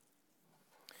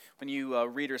When you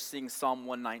read or sing Psalm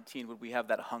 119, would we have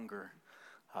that hunger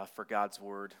for God's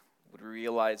word? Would we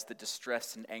realize that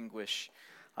distress and anguish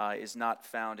is not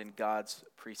found in God's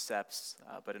precepts,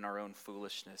 but in our own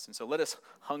foolishness? And so let us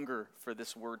hunger for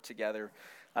this word together.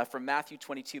 From Matthew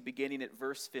 22, beginning at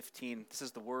verse 15, this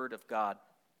is the word of God.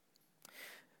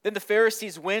 Then the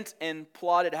Pharisees went and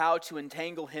plotted how to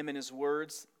entangle him in his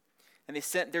words. And they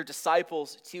sent their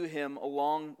disciples to him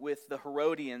along with the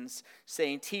Herodians,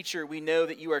 saying, "Teacher, we know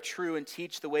that you are true and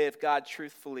teach the way of God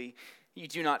truthfully. You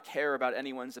do not care about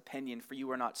anyone's opinion, for you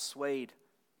are not swayed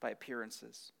by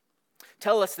appearances.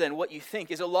 Tell us then what you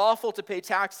think. Is it lawful to pay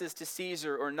taxes to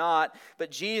Caesar or not?"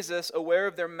 But Jesus, aware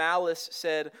of their malice,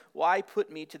 said, "Why put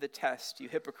me to the test, you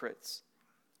hypocrites?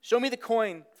 Show me the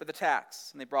coin for the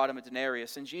tax." And they brought him a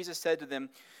denarius. And Jesus said to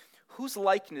them, "Whose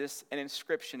likeness and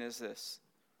inscription is this?"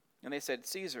 And they said,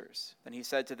 "Caesar's." Then he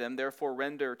said to them, "Therefore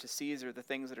render to Caesar the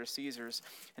things that are Caesar's,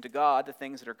 and to God the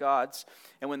things that are God's."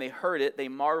 And when they heard it, they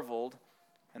marveled,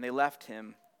 and they left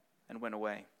him and went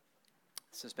away.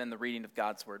 This has been the reading of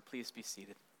God's word. Please be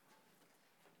seated.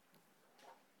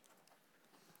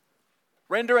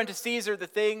 Render unto Caesar the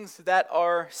things that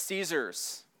are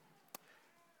Caesar's.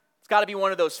 It's got to be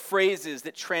one of those phrases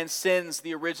that transcends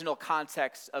the original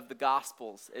context of the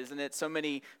Gospels, isn't it? So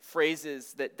many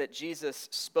phrases that Jesus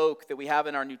spoke that we have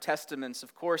in our New Testaments,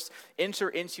 of course, enter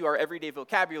into our everyday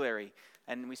vocabulary,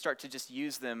 and we start to just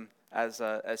use them as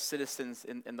citizens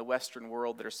in the Western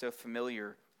world that are so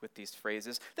familiar with these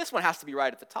phrases. This one has to be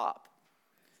right at the top.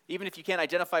 Even if you can't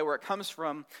identify where it comes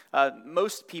from,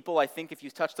 most people, I think, if you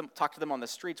talk to them on the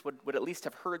streets, would at least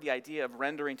have heard the idea of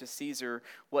rendering to Caesar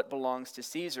what belongs to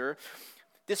Caesar.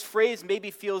 This phrase maybe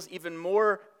feels even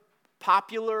more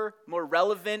popular, more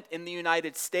relevant in the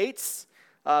United States,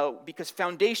 because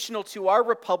foundational to our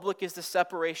republic is the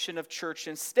separation of church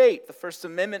and state. The First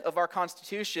Amendment of our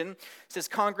Constitution says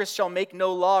Congress shall make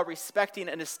no law respecting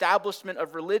an establishment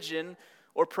of religion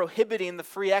or prohibiting the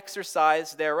free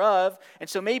exercise thereof. And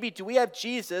so maybe do we have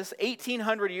Jesus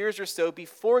 1,800 years or so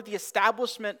before the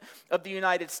establishment of the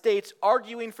United States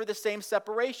arguing for the same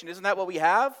separation? Isn't that what we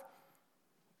have?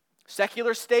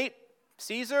 Secular state,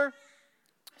 Caesar.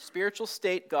 Spiritual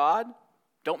state, God.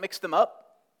 Don't mix them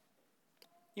up.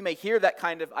 You may hear that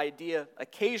kind of idea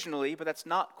occasionally, but that's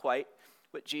not quite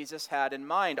what Jesus had in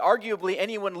mind. Arguably,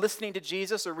 anyone listening to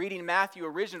Jesus or reading Matthew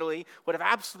originally would have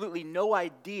absolutely no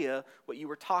idea what you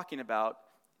were talking about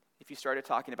if you started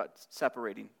talking about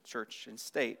separating church and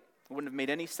state. It wouldn't have made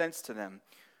any sense to them.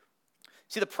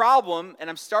 See, the problem, and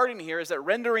I'm starting here, is that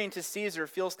rendering to Caesar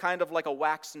feels kind of like a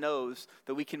wax nose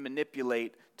that we can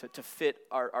manipulate to fit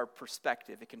our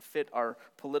perspective. It can fit our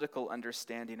political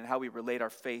understanding and how we relate our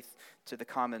faith to the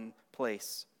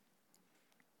commonplace.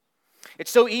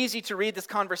 It's so easy to read this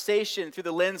conversation through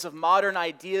the lens of modern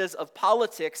ideas of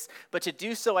politics, but to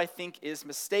do so, I think, is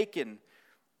mistaken.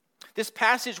 This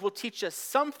passage will teach us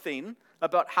something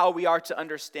about how we are to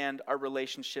understand our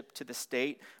relationship to the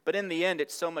state, but in the end,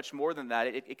 it's so much more than that.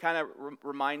 It kind of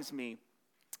reminds me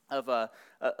of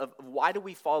why do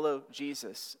we follow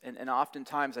Jesus? And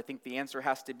oftentimes, I think the answer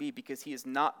has to be because he is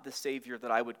not the Savior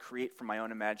that I would create from my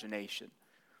own imagination.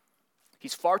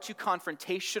 He's far too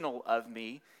confrontational of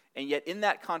me, and yet in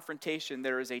that confrontation,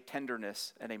 there is a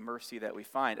tenderness and a mercy that we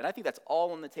find. And I think that's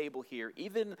all on the table here,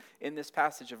 even in this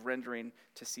passage of rendering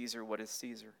to Caesar what is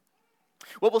Caesar.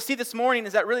 What we'll see this morning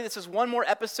is that really this is one more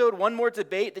episode, one more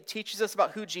debate that teaches us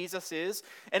about who Jesus is,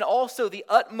 and also the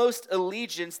utmost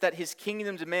allegiance that his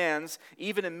kingdom demands,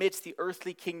 even amidst the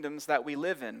earthly kingdoms that we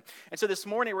live in. And so this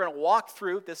morning, we're going to walk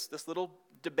through this little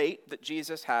debate that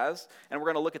Jesus has, and we're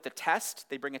going to look at the test.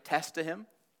 They bring a test to him.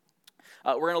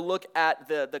 We're going to look at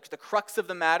the crux of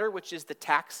the matter, which is the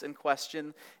tax in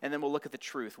question, and then we'll look at the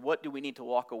truth. What do we need to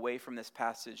walk away from this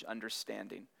passage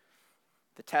understanding?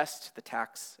 The test, the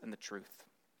tax, and the truth.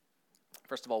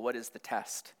 First of all, what is the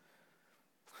test?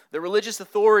 The religious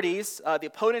authorities, the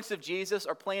opponents of Jesus,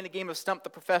 are playing a game of stump the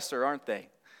professor, aren't they?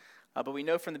 But we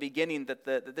know from the beginning that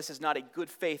this is not a good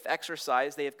faith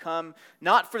exercise. They have come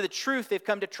not for the truth, they've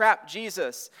come to trap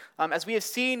Jesus. As we have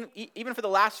seen, even for the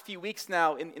last few weeks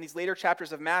now in these later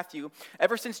chapters of Matthew,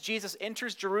 ever since Jesus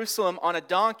enters Jerusalem on a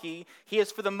donkey, he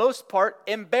has for the most part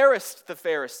embarrassed the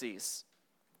Pharisees.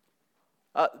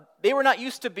 They were not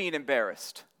used to being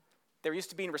embarrassed. They were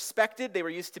used to being respected. They were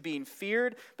used to being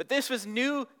feared. But this was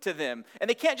new to them. And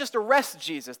they can't just arrest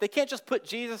Jesus. They can't just put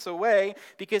Jesus away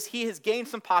because he has gained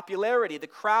some popularity. The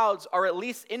crowds are at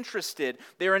least interested.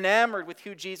 They're enamored with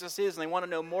who Jesus is, and they want to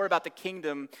know more about the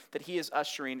kingdom that he is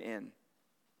ushering in.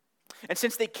 And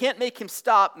since they can't make him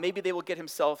stop, maybe they'll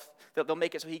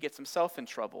make it so he gets himself in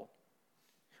trouble.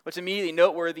 What's immediately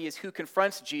noteworthy is who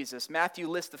confronts Jesus. Matthew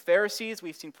lists the Pharisees.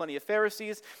 We've seen plenty of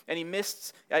Pharisees. And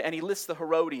he lists the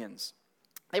Herodians.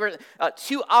 They were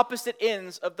two opposite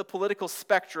ends of the political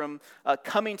spectrum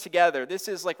coming together. This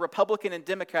is like Republican and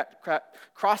Democrat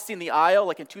crossing the aisle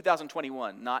like in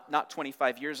 2021, not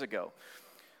 25 years ago.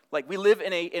 Like we live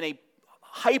in a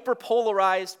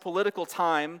hyper-polarized political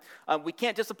time. We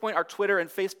can't disappoint our Twitter and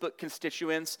Facebook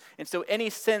constituents, and so any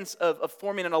sense of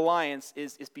forming an alliance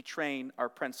is betraying our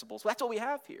principles. Well, that's what we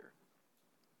have here.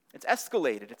 It's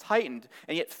escalated, it's heightened,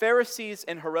 and yet Pharisees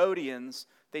and Herodians,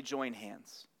 they join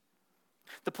hands.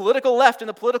 The political left and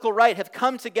the political right have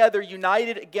come together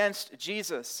united against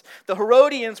Jesus. The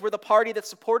Herodians were the party that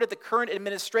supported the current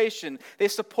administration. They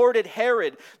supported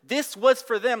Herod. This was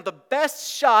for them the best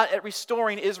shot at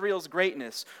restoring Israel's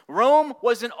greatness. Rome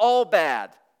wasn't all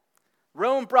bad.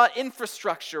 Rome brought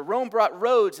infrastructure. Rome brought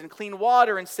roads and clean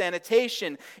water and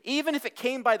sanitation. Even if it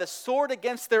came by the sword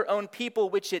against their own people,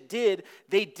 which it did,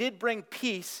 they did bring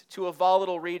peace to a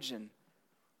volatile region.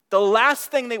 The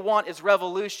last thing they want is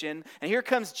revolution. And here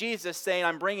comes Jesus saying,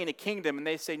 I'm bringing a kingdom. And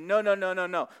they say,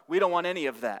 no. We don't want any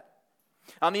of that.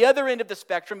 On the other end of the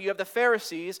spectrum, you have the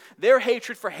Pharisees. Their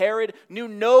hatred for Herod knew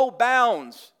no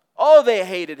bounds. Oh, they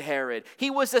hated Herod. He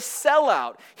was a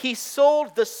sellout. He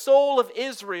sold the soul of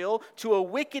Israel to a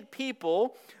wicked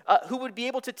people who would be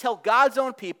able to tell God's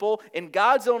own people in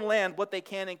God's own land what they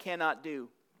can and cannot do.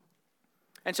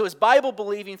 And so as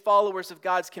Bible-believing followers of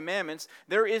God's commandments,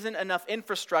 there isn't enough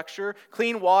infrastructure,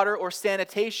 clean water, or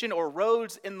sanitation, or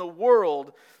roads in the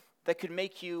world that could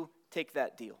make you take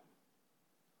that deal.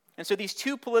 And so these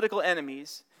two political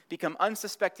enemies become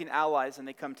unsuspecting allies and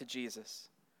they come to Jesus.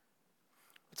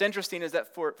 What's interesting is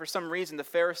that for some reason the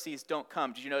Pharisees don't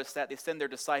come. Did you notice that? They send their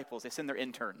disciples, they send their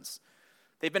interns.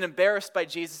 They've been embarrassed by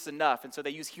Jesus enough, and so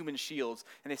they use human shields.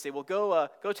 And they say, well,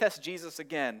 go test Jesus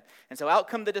again. And so out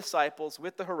come the disciples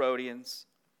with the Herodians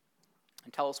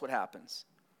and tell us what happens.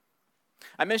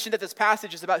 I mentioned that this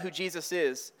passage is about who Jesus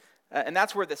is, and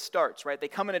that's where this starts, right? They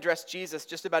come and address Jesus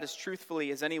just about as truthfully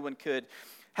as anyone could.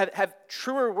 Have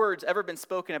truer words ever been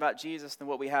spoken about Jesus than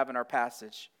what we have in our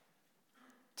passage?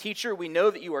 Teacher, we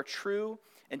know that you are true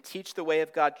and teach the way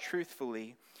of God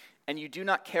truthfully, and you do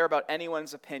not care about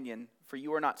anyone's opinion, for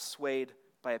you are not swayed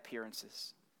by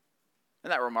appearances. Isn't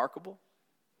that remarkable?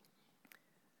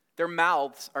 Their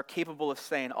mouths are capable of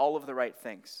saying all of the right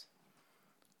things,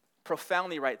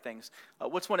 profoundly right things.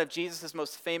 What's one of Jesus'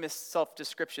 most famous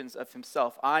self-descriptions of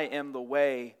himself? I am the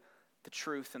way, the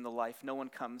truth, and the life. No one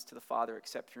comes to the Father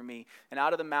except through me. And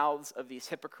out of the mouths of these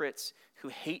hypocrites who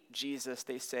hate Jesus,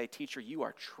 they say, Teacher, you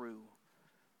are true,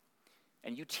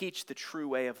 and you teach the true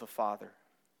way of the Father.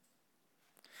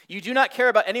 You do not care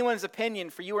about anyone's opinion,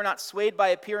 for you are not swayed by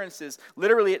appearances.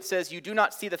 Literally, it says, you do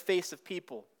not see the face of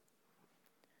people.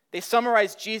 They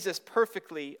summarize Jesus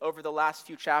perfectly over the last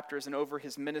few chapters and over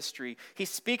his ministry. He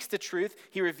speaks the truth.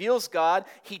 He reveals God.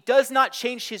 He does not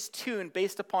change his tune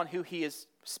based upon who he is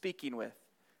speaking with,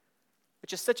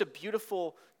 which is such a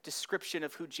beautiful description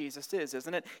of who Jesus is,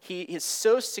 isn't it? He is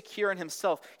so secure in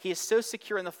himself. He is so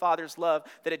secure in the Father's love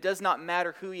that it does not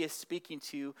matter who he is speaking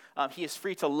to. He is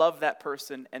free to love that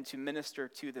person and to minister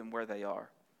to them where they are.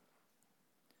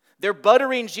 They're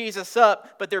buttering Jesus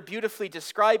up, but they're beautifully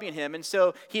describing him. And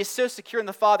so he is so secure in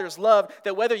the Father's love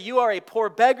that whether you are a poor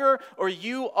beggar or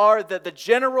you are the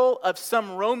general of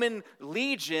some Roman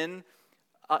legion,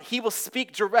 he will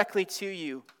speak directly to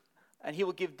you, and he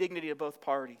will give dignity to both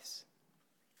parties.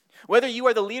 Whether you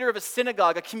are the leader of a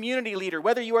synagogue, a community leader,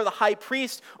 whether you are the high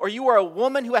priest, or you are a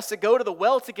woman who has to go to the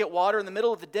well to get water in the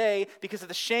middle of the day because of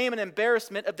the shame and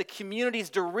embarrassment of the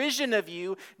community's derision of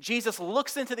you, Jesus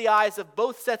looks into the eyes of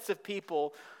both sets of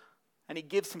people and he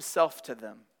gives himself to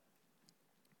them.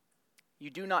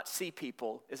 You do not see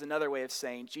people is another way of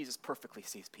saying Jesus perfectly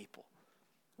sees people.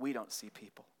 We don't see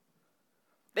people.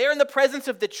 They are in the presence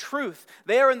of the truth.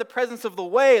 They are in the presence of the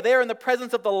way. They are in the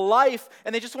presence of the life,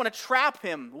 and they just want to trap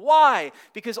him. Why?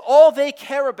 Because all they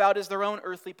care about is their own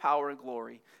earthly power and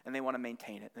glory, and they want to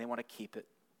maintain it, and they want to keep it.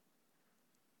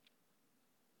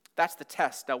 That's the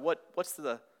test. Now, what's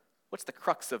the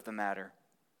crux of the matter?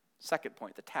 Second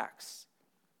point, the tax.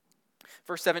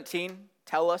 Verse 17,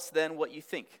 tell us then what you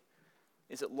think.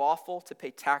 Is it lawful to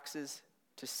pay taxes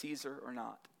to Caesar or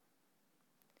not?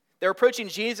 They're approaching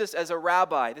Jesus as a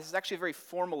rabbi. This is actually a very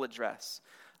formal address.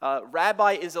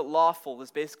 Rabbi, is it lawful,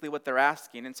 is basically what they're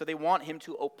asking. And so they want him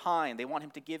to opine. They want him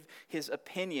to give his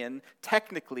opinion.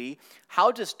 Technically,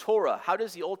 how does Torah, how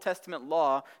does the Old Testament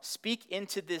law speak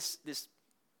into this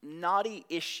knotted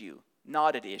issue,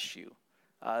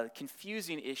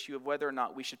 confusing issue of whether or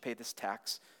not we should pay this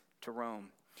tax to Rome?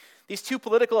 These two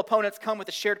political opponents come with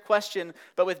a shared question,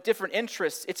 but with different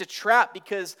interests. It's a trap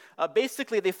because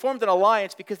basically they formed an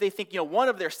alliance because they think one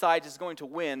of their sides is going to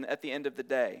win at the end of the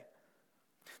day.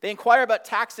 They inquire about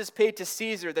taxes paid to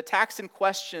Caesar. The tax in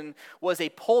question was a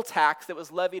poll tax that was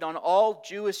levied on all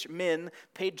Jewish men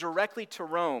paid directly to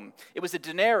Rome. It was a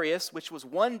denarius, which was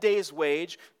 1 day's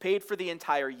wage paid for the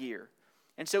entire year.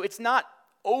 And so it's not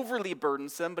overly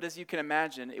burdensome, but as you can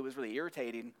imagine, it was really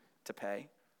irritating to pay.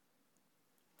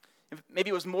 Maybe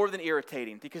it was more than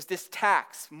irritating because this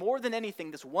tax, more than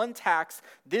anything, this one tax,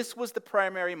 this was the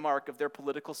primary mark of their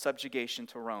political subjugation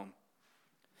to Rome.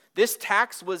 This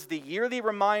tax was the yearly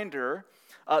reminder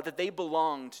that they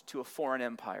belonged to a foreign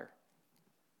empire.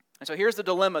 And so here's the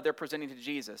dilemma they're presenting to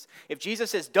Jesus. If Jesus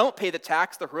says, don't pay the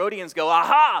tax, the Herodians go,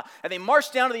 aha! And they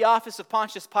march down to the office of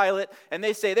Pontius Pilate, and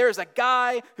they say, there's a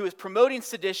guy who is promoting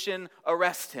sedition,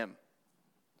 arrest him.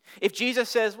 If Jesus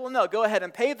says, well, no, go ahead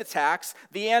and pay the tax,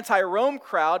 the anti-Rome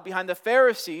crowd behind the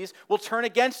Pharisees will turn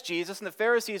against Jesus, and the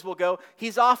Pharisees will go,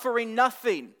 he's offering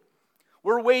nothing.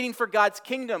 We're waiting for God's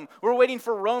kingdom. We're waiting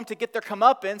for Rome to get their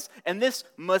comeuppance, and this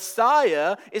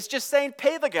Messiah is just saying,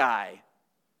 pay the guy.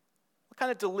 What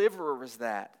kind of deliverer is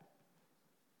that?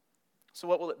 So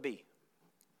what will it be?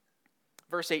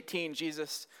 Verse 18,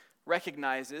 Jesus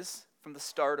recognizes from the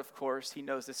start, of course, he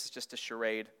knows this is just a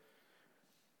charade.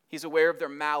 He's aware of their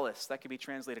malice. That could be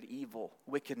translated evil,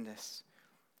 wickedness.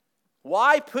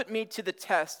 Why put me to the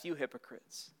test, you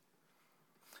hypocrites?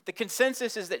 The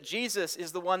consensus is that Jesus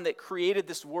is the one that created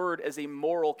this word as a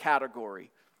moral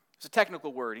category. It's a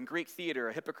technical word. In Greek theater,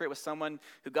 a hypocrite was someone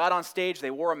who got on stage,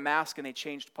 they wore a mask, and they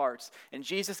changed parts. And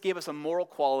Jesus gave us a moral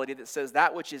quality that says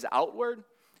that which is outward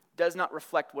does not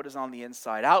reflect what is on the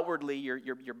inside. Outwardly,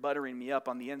 you're buttering me up.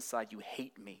 On the inside, you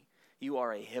hate me. You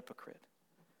are a hypocrite.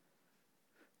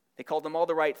 They called them all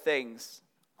the right things.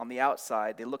 On the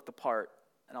outside, they looked the part,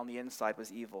 and on the inside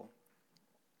was evil.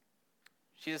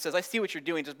 Jesus says, I see what you're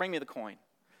doing, just bring me the coin.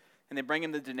 And they bring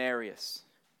him the denarius.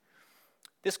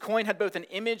 This coin had both an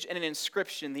image and an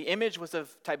inscription. The image was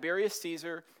of Tiberius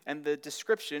Caesar, and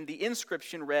the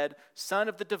inscription read, Son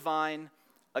of the Divine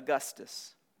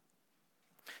Augustus.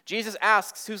 Jesus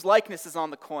asks whose likeness is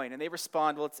on the coin, and they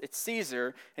respond, well, it's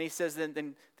Caesar. And he says,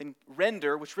 then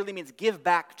render, which really means give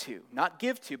back to. Not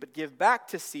give to, but give back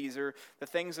to Caesar the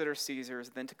things that are Caesar's,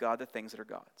 and then to God the things that are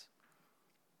God's.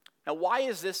 Now, why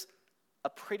is this a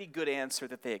pretty good answer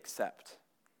that they accept?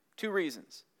 2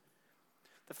 reasons.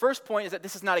 The first point is that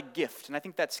this is not a gift, and I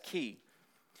think that's key.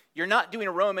 You're not doing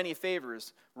Rome any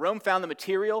favors. Rome found the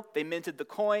material, they minted the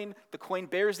coin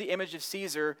bears the image of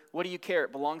Caesar. What do you care?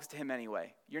 It belongs to him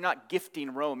anyway. You're not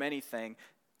gifting Rome anything.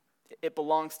 It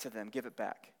belongs to them. Give it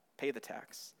back. Pay the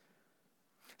tax.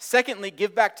 Secondly,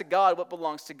 give back to God what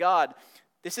belongs to God.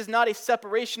 This is not a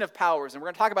separation of powers, and we're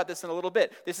going to talk about this in a little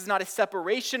bit. This is not a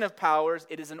separation of powers,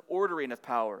 it is an ordering of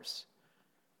powers.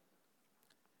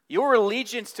 Your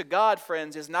allegiance to God,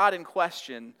 friends, is not in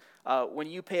question when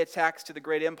you pay a tax to the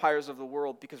great empires of the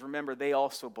world, because remember, they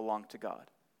also belong to God.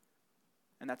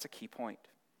 And that's a key point.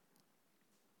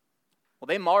 Well,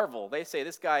 they marvel. They say,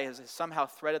 this guy has somehow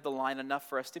threaded the line enough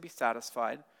for us to be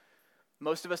satisfied.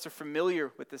 Most of us are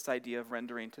familiar with this idea of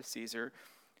rendering to Caesar.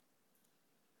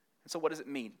 And so what does it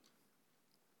mean?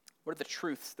 What are the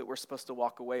truths that we're supposed to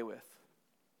walk away with?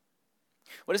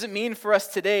 What does it mean for us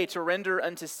today to render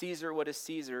unto Caesar what is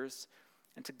Caesar's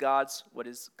and to God's what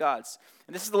is God's?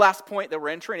 And this is the last point that we're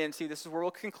entering into. This is where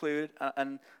we'll conclude.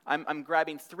 And I'm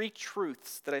grabbing 3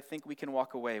 truths that I think we can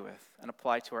walk away with and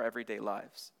apply to our everyday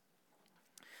lives.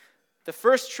 The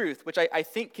first truth, which I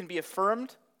think can be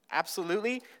affirmed,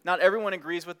 absolutely. Not everyone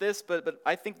agrees with this, but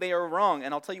I think they are wrong,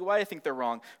 and I'll tell you why I think they're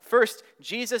wrong. First,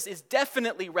 Jesus is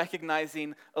definitely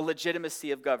recognizing a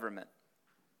legitimacy of government,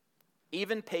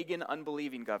 even pagan,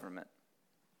 unbelieving government.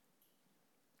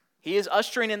 He is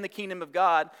ushering in the kingdom of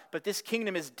God, but this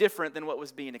kingdom is different than what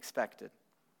was being expected.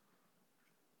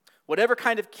 Whatever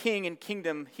kind of king and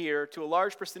kingdom here, to a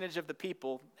large percentage of the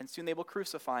people, and soon they will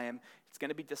crucify him, it's going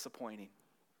to be disappointing.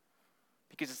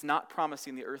 Because it's not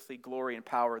promising the earthly glory and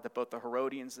power that both the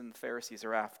Herodians and the Pharisees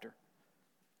are after.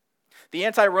 The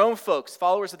anti-Rome folks,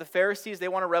 followers of the Pharisees, they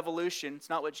want a revolution. It's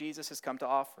not what Jesus has come to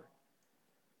offer.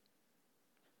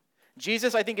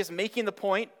 Jesus, I think, is making the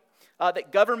point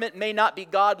that government may not be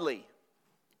godly.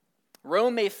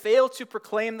 Rome may fail to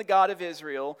proclaim the God of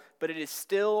Israel, but it is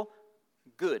still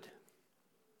good.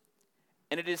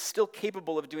 And it is still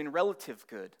capable of doing relative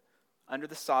good under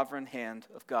the sovereign hand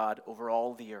of God over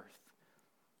all the earth.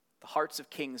 The hearts of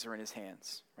kings are in his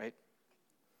hands, right?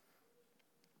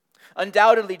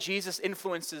 Undoubtedly, Jesus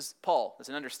influences Paul. That's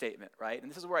an understatement, right? And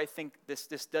this is where I think this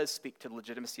does speak to the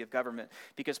legitimacy of government,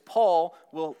 because Paul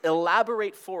will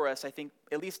elaborate for us, I think,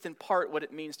 at least in part, what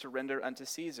it means to render unto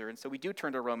Caesar. And so we do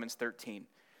turn to Romans 13,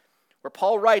 where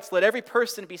Paul writes, "Let every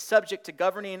person be subject to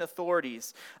governing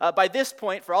authorities." By this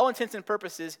point, for all intents and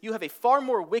purposes, you have a far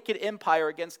more wicked empire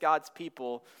against God's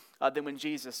people than when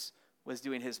Jesus was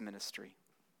doing his ministry.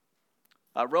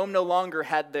 Rome no longer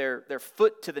had their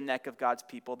foot to the neck of God's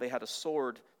people. They had a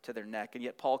sword to their neck. And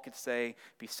yet Paul could say,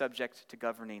 be subject to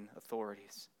governing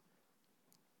authorities.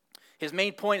 His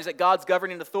main point is that God's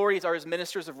governing authorities are his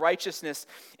ministers of righteousness.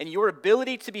 And your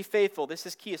ability to be faithful, this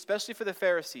is key, especially for the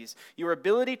Pharisees, your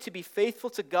ability to be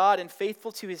faithful to God and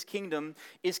faithful to his kingdom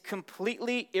is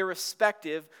completely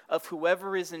irrespective of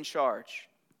whoever is in charge.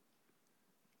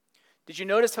 Did you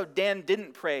notice how Dan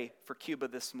didn't pray for Cuba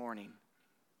this morning?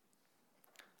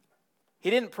 He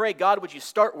didn't pray, God, would you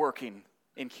start working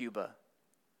in Cuba?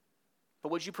 But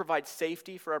would you provide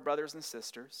safety for our brothers and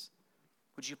sisters?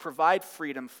 Would you provide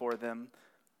freedom for them?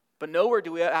 But nowhere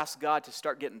do we ask God to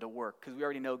start getting to work, because we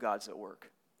already know God's at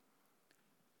work.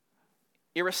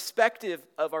 Irrespective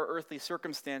of our earthly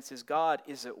circumstances, God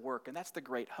is at work, and that's the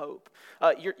great hope.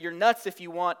 You're nuts if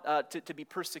you want to be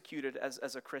persecuted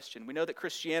as a Christian. We know that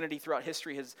Christianity throughout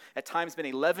history has at times been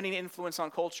a leavening influence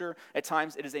on culture. At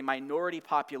times it is a minority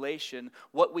population.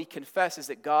 What we confess is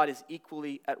that God is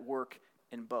equally at work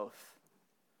in both.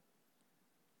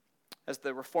 As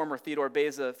the reformer Theodore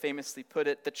Beza famously put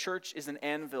it, the church is an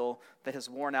anvil that has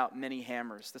worn out many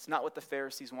hammers. That's not what the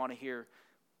Pharisees want to hear,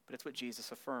 but it's what Jesus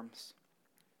affirms.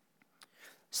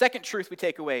 Second truth we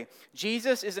take away,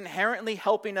 Jesus is inherently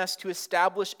helping us to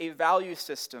establish a value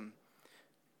system.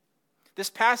 This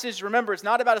passage, remember, it's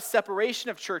not about a separation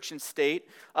of church and state.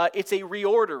 It's a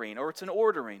reordering, or it's an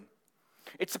ordering.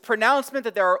 It's a pronouncement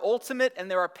that there are ultimate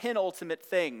and there are penultimate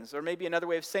things. Or maybe another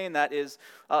way of saying that is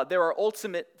there are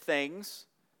ultimate things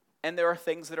and there are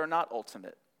things that are not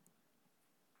ultimate.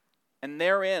 And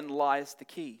therein lies the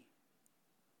key.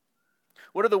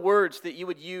 What are the words that you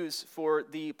would use for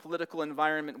the political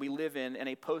environment we live in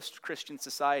a post-Christian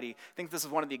society? I think this is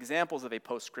one of the examples of a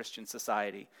post-Christian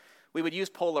society. We would use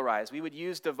polarized. We would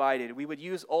use divided. We would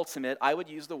use ultimate. I would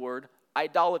use the word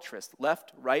idolatrous.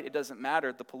 Left, right, it doesn't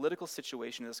matter. The political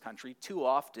situation in this country too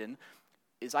often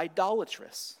is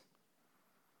idolatrous.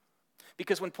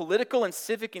 Because when political and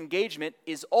civic engagement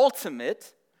is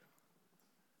ultimate,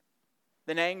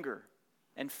 then anger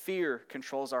and fear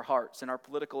controls our hearts, and our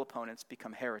political opponents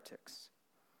become heretics.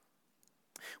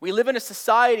 We live in a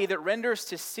society that renders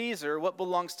to Caesar what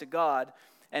belongs to God,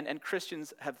 and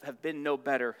Christians have been no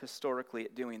better historically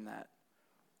at doing that.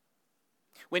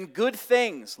 When good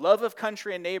things, love of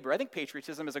country and neighbor, I think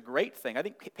patriotism is a great thing. I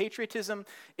think patriotism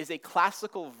is a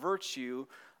classical virtue,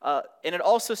 and it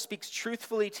also speaks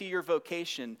truthfully to your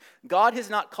vocation. God has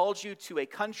not called you to a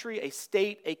country, a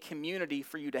state, a community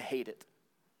for you to hate it.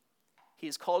 He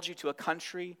has called you to a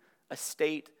country, a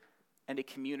state, and a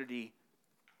community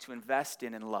to invest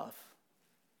in and love.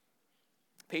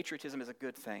 Patriotism is a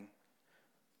good thing.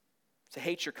 To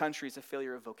hate your country is a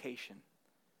failure of vocation.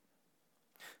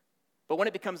 But when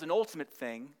it becomes an ultimate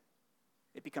thing,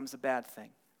 it becomes a bad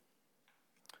thing.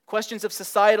 Questions of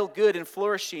societal good and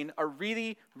flourishing are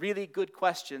really, really good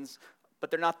questions,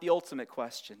 but they're not the ultimate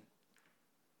question.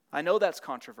 I know that's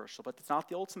controversial, but it's not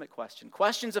the ultimate question.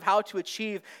 Questions of how to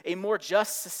achieve a more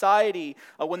just society,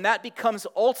 when that becomes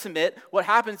ultimate, what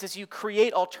happens is you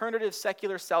create alternative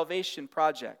secular salvation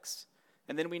projects.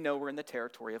 And then we know we're in the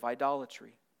territory of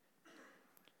idolatry.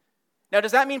 Now,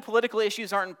 does that mean political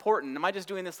issues aren't important? Am I just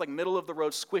doing this like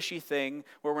middle-of-the-road squishy thing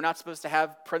where we're not supposed to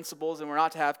have principles and we're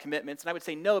not to have commitments? And I would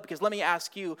say no, because let me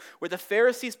ask you, were the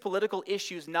Pharisees' political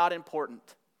issues not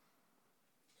important?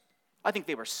 I think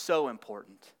they were so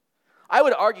important. I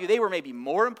would argue they were maybe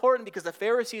more important because the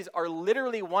Pharisees are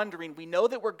literally wondering, we know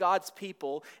that we're God's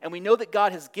people, and we know that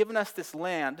God has given us this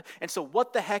land, and so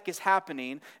what the heck is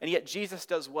happening? And yet Jesus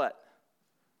does what?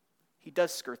 He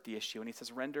does skirt the issue, and he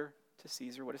says, render to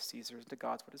Caesar what is Caesar's, and to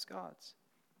God's what is God's.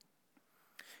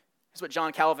 Here's what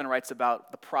John Calvin writes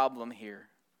about the problem here.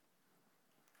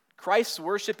 Christ's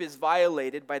worship is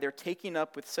violated by their taking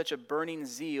up with such a burning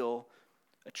zeal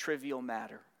a trivial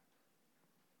matter.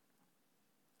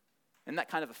 Isn't that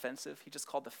kind of offensive? He just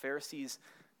called the Pharisees'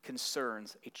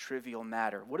 concerns a trivial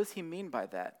matter. What does he mean by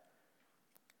that?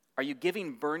 Are you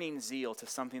giving burning zeal to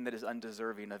something that is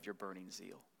undeserving of your burning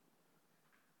zeal?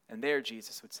 And there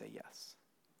Jesus would say yes.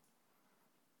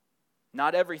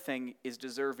 Not everything is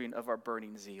deserving of our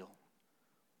burning zeal.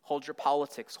 Hold your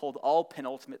politics, hold all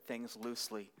penultimate things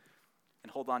loosely,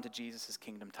 and hold on to Jesus'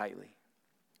 kingdom tightly.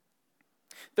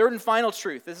 Third and final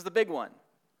truth, this is the big one.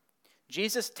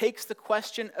 Jesus takes the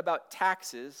question about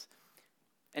taxes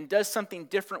and does something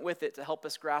different with it to help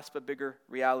us grasp a bigger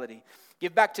reality.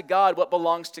 Give back to God what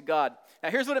belongs to God. Now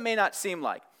here's what it may not seem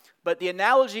like, but the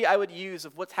analogy I would use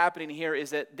of what's happening here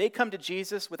is that they come to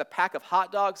Jesus with a pack of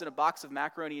hot dogs and a box of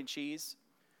macaroni and cheese,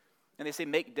 and they say,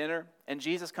 make dinner, and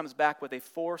Jesus comes back with a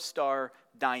 4-star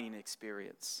dining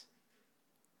experience.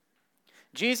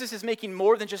 Jesus is making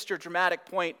more than just a dramatic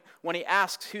point when he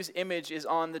asks whose image is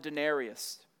on the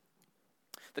denarius.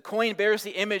 The coin bears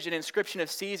the image and inscription of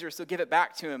Caesar, so give it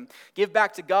back to him. Give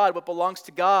back to God what belongs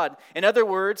to God. In other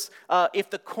words, if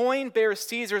the coin bears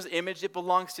Caesar's image, it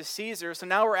belongs to Caesar. So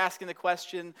now we're asking the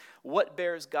question, what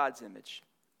bears God's image?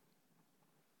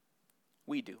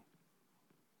 We do.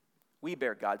 We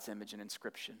bear God's image and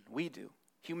inscription. We do.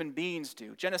 Human beings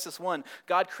do. Genesis 1,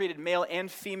 God created male and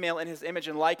female in his image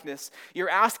and likeness. You're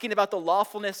asking about the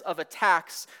lawfulness of a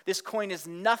tax. This coin is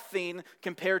nothing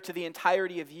compared to the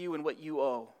entirety of you and what you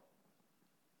owe.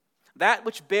 That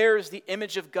which bears the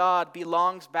image of God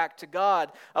belongs back to God.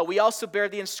 We also bear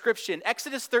the inscription.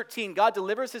 Exodus 13, God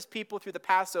delivers his people through the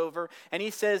Passover, and he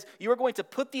says, you are going to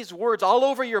put these words all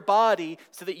over your body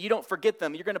so that you don't forget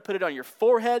them. You're going to put it on your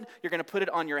forehead. You're going to put it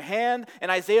on your hand. In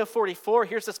Isaiah 44,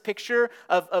 here's this picture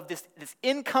of this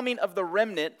incoming of the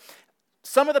remnant.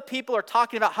 Some of the people are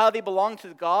talking about how they belong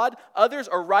to God. Others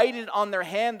are writing on their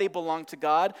hand they belong to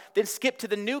God. Then skip to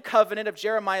the new covenant of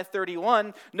Jeremiah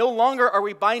 31. No longer are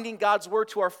we binding God's word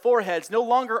to our foreheads. No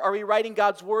longer are we writing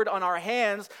God's word on our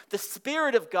hands. The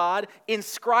Spirit of God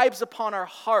inscribes upon our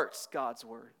hearts God's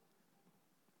word.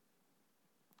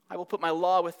 I will put my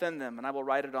law within them, and I will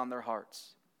write it on their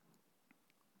hearts.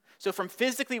 So from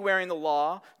physically wearing the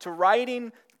law to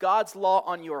writing God's law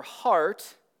on your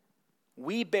heart,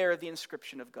 we bear the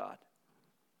inscription of God.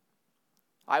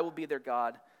 I will be their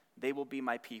God. They will be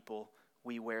my people.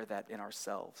 We wear that in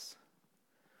ourselves.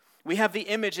 We have the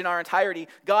image in our entirety.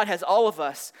 God has all of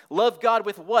us. Love God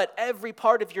with what? Every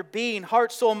part of your being,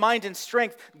 heart, soul, mind, and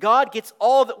strength. God gets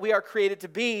all that we are created to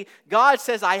be. God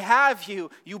says, I have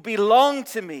you. You belong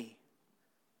to me.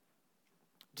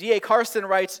 D.A. Carson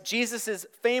writes, Jesus'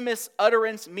 famous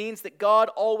utterance means that God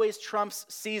always trumps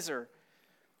Caesar.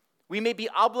 We may be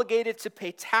obligated to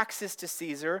pay taxes to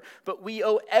Caesar, but we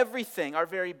owe everything, our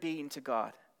very being, to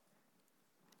God.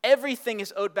 Everything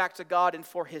is owed back to God and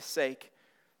for his sake.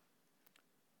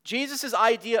 Jesus'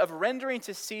 idea of rendering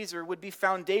to Caesar would be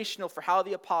foundational for how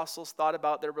the apostles thought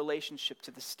about their relationship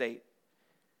to the state,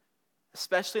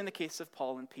 especially in the case of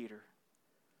Paul and Peter.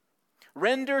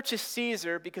 Render to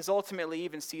Caesar because ultimately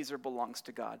even Caesar belongs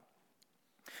to God.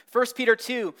 1 Peter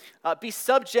 2, be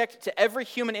subject to every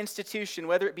human institution,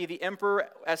 whether it be the emperor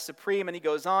as supreme, and he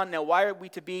goes on. Now, why are we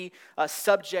to be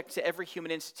subject to every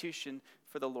human institution?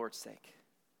 For the Lord's sake.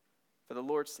 For the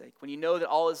Lord's sake. When you know that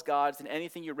all is God's, then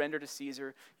anything you render to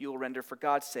Caesar, you will render for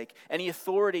God's sake. Any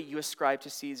authority you ascribe to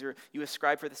Caesar, you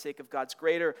ascribe for the sake of God's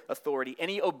greater authority.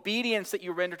 Any obedience that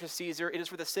you render to Caesar, it is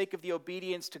for the sake of the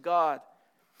obedience to God.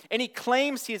 Any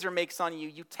claim Caesar makes on you,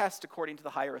 you test according to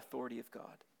the higher authority of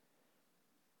God.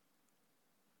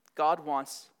 God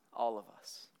wants all of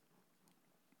us.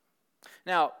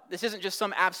 Now, this isn't just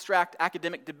some abstract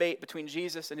academic debate between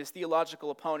Jesus and his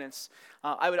theological opponents.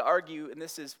 I would argue, and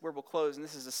this is where we'll close, and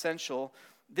this is essential,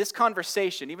 this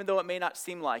conversation, even though it may not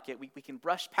seem like it, we can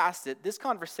brush past it. This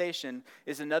conversation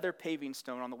is another paving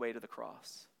stone on the way to the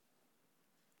cross.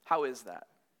 How is that?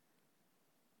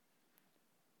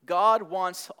 God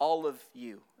wants all of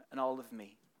you and all of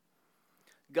me.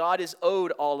 God is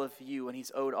owed all of you, and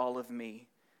he's owed all of me.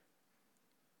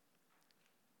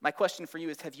 My question for you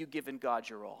is, have you given God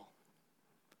your all?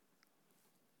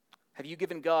 Have you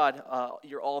given God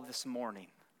your all this morning?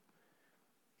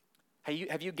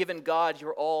 Have you given God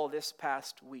your all this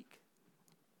past week?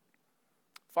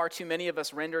 Far too many of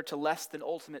us render to less than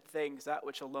ultimate things that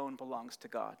which alone belongs to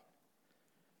God.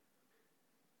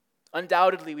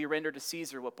 Undoubtedly, we render to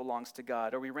Caesar what belongs to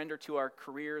God, or we render to our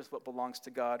careers what belongs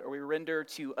to God, or we render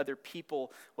to other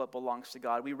people what belongs to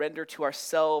God. We render to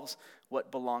ourselves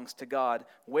what belongs to God.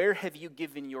 Where have you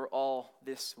given your all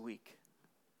this week?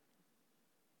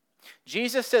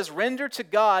 Jesus says, render to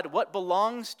God what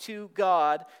belongs to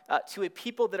God, to a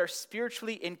people that are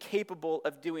spiritually incapable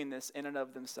of doing this in and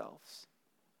of themselves.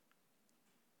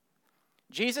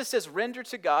 Jesus says, render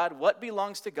to God what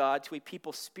belongs to God to a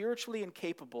people spiritually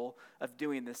incapable of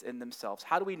doing this in themselves.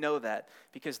 How do we know that?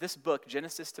 Because this book,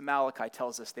 Genesis to Malachi,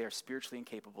 tells us they are spiritually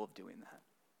incapable of doing that.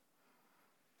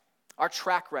 Our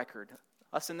track record,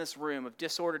 us in this room, of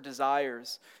disordered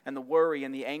desires and the worry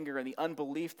and the anger and the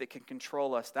unbelief that can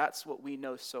control us, that's what we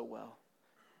know so well.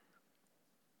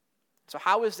 So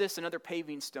how is this another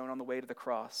paving stone on the way to the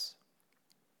cross?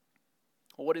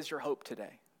 Well, what is your hope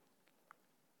today?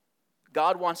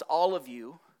 God wants all of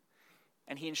you,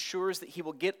 and he ensures that he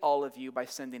will get all of you by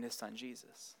sending his son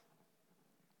Jesus.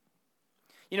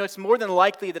 You know, it's more than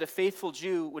likely that a faithful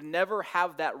Jew would never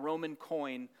have that Roman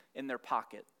coin in their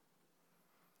pocket.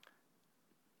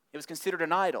 It was considered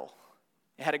an idol.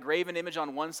 It had a graven image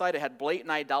on one side. It had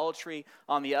blatant idolatry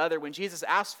on the other. When Jesus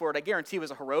asked for it, I guarantee it was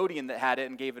a Herodian that had it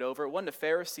and gave it over. It wasn't a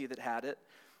Pharisee that had it.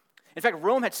 In fact,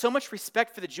 Rome had so much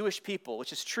respect for the Jewish people,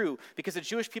 which is true, because the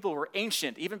Jewish people were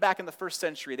ancient. Even back in the first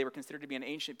century, they were considered to be an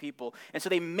ancient people. And so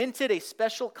they minted a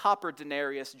special copper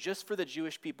denarius just for the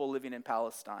Jewish people living in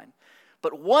Palestine.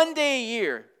 But one day a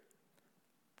year,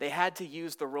 they had to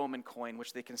use the Roman coin,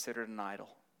 which they considered an idol.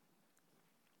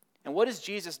 And what does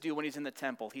Jesus do when he's in the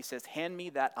temple? He says, hand me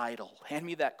that idol, hand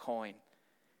me that coin.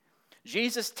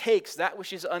 Jesus takes that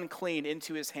which is unclean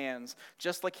into his hands,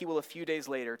 just like he will a few days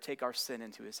later take our sin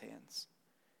into his hands.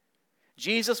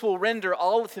 Jesus will render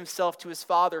all of himself to his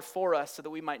Father for us so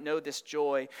that we might know this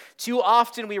joy. Too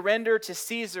often we render to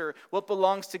Caesar what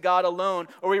belongs to God alone,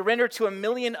 or we render to a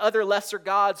million other lesser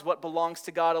gods what belongs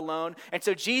to God alone. And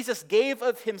so Jesus gave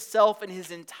of himself in his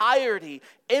entirety,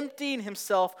 emptying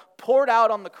himself, poured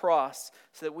out on the cross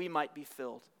so that we might be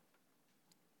filled.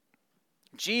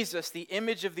 Jesus, the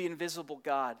image of the invisible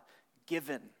God,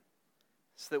 given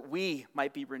so that we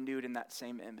might be renewed in that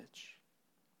same image.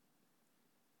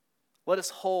 Let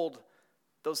us hold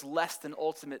those less than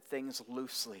ultimate things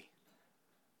loosely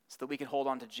so that we can hold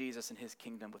on to Jesus and his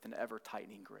kingdom with an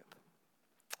ever-tightening grip.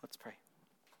 Let's pray.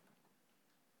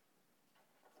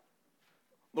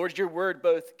 Lord, your word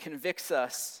both convicts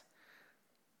us.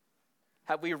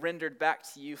 Have we rendered back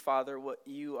to you, Father, what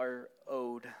you are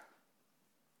owed,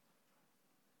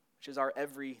 which is our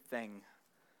everything,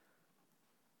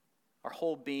 our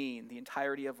whole being, the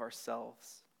entirety of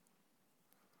ourselves.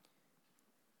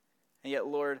 And yet,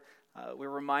 Lord, we're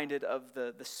reminded of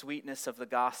the sweetness of the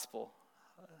gospel,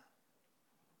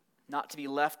 not to be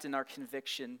left in our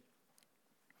conviction,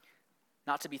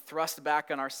 not to be thrust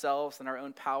back on ourselves and our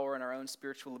own power and our own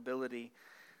spiritual ability,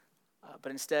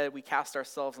 but instead we cast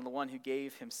ourselves on the one who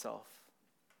gave himself,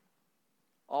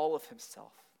 all of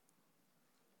himself,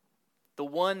 the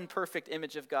one perfect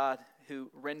image of God who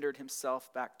rendered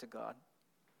himself back to God.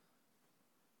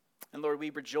 And Lord, we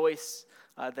rejoice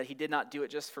that he did not do it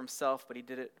just for himself, but he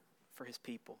did it for his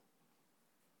people.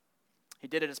 He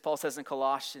did it, as Paul says in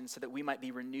Colossians, so that we might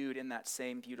be renewed in that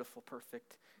same beautiful,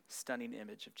 perfect, stunning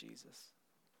image of Jesus.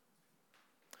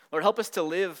 Lord, help us to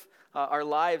live our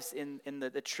lives in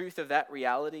the truth of that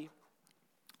reality.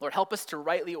 Lord, help us to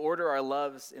rightly order our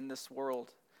loves in this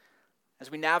world as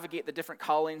we navigate the different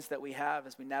callings that we have,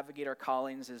 as we navigate our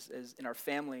callings as in our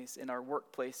families, in our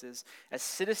workplaces, as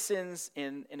citizens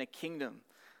in a kingdom,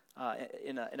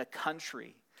 in a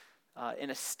country,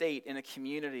 in a state, in a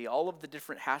community, all of the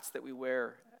different hats that we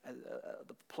wear,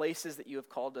 the places that you have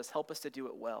called us, help us to do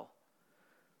it well.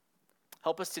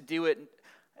 Help us to do it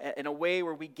in a way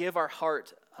where we give our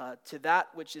heart to that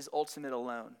which is ultimate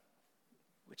alone,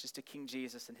 which is to King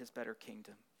Jesus and his better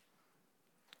kingdom.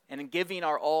 And in giving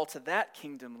our all to that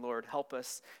kingdom, Lord, help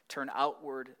us turn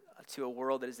outward to a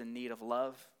world that is in need of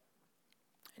love,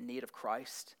 in need of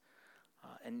Christ,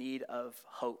 in need of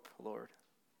hope, Lord.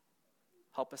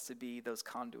 Help us to be those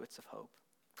conduits of hope.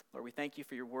 Lord, we thank you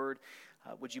for your word.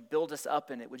 Would you build us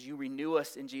up in it? Would you renew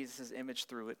us in Jesus' image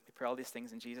through it? We pray all these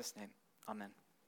things in Jesus' name. Amen.